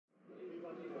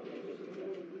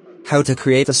How to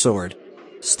create a sword.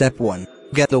 Step 1.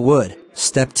 Get the wood.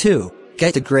 Step 2.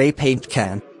 Get a gray paint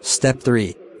can. Step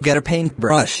 3. Get a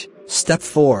paintbrush. Step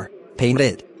 4. Paint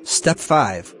it. Step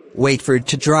 5. Wait for it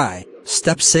to dry.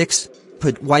 Step 6.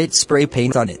 Put white spray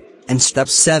paint on it. And step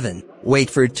 7. Wait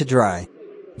for it to dry.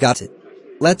 Got it.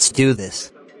 Let's do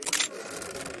this.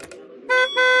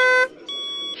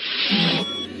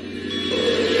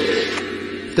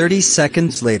 "30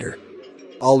 seconds later.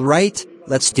 Alright,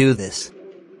 let's do this.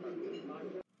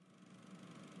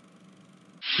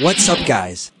 What's up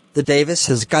guys? The Davis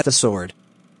has got a sword.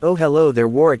 Oh hello there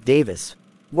Warwick Davis.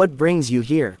 What brings you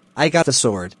here? I got a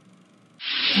sword.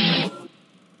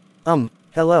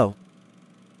 Hello.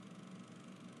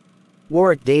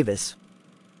 Warwick Davis.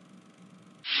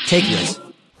 Take this.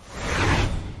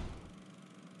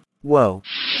 Whoa.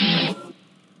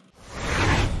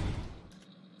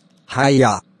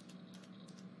 Hiya.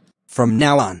 From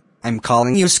now on, I'm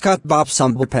calling you Scott Bob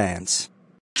Sumblepants.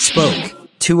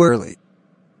 Spoke too early.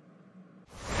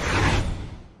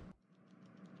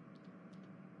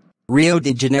 Rio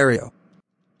de Janeiro.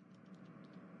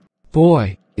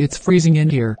 Boy, it's freezing in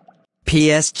here.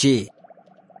 PSG.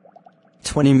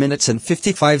 20 minutes and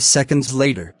 55 seconds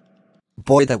later.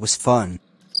 Boy, that was fun.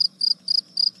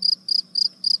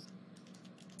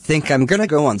 Think I'm gonna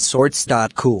go on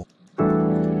swords.cool.